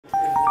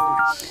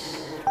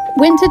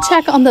Went to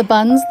check on the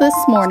buns this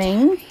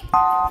morning.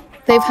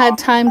 They've had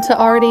time to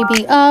already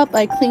be up.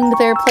 I cleaned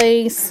their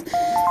place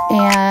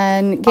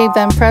and gave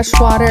them fresh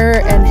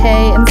water and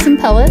hay and some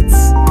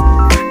pellets.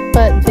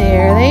 But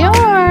there they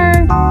are.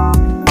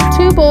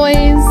 Two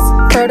boys,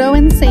 Frodo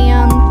and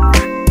Sam,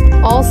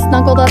 all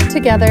snuggled up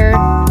together,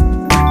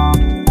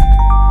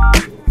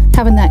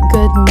 having that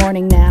good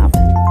morning nap.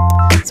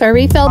 So I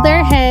refilled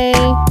their hay.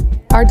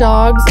 Our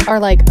dogs are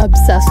like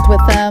obsessed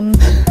with them.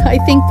 I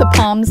think the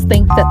Poms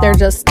think that they're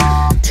just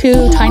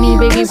two tiny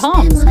baby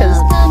Poms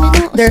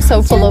because they're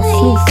so full of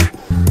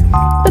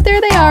floof. But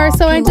there they are.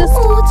 So I just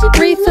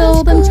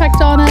refilled and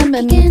checked on them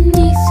and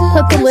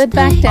put the lid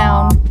back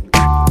down.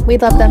 We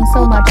love them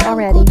so much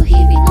already.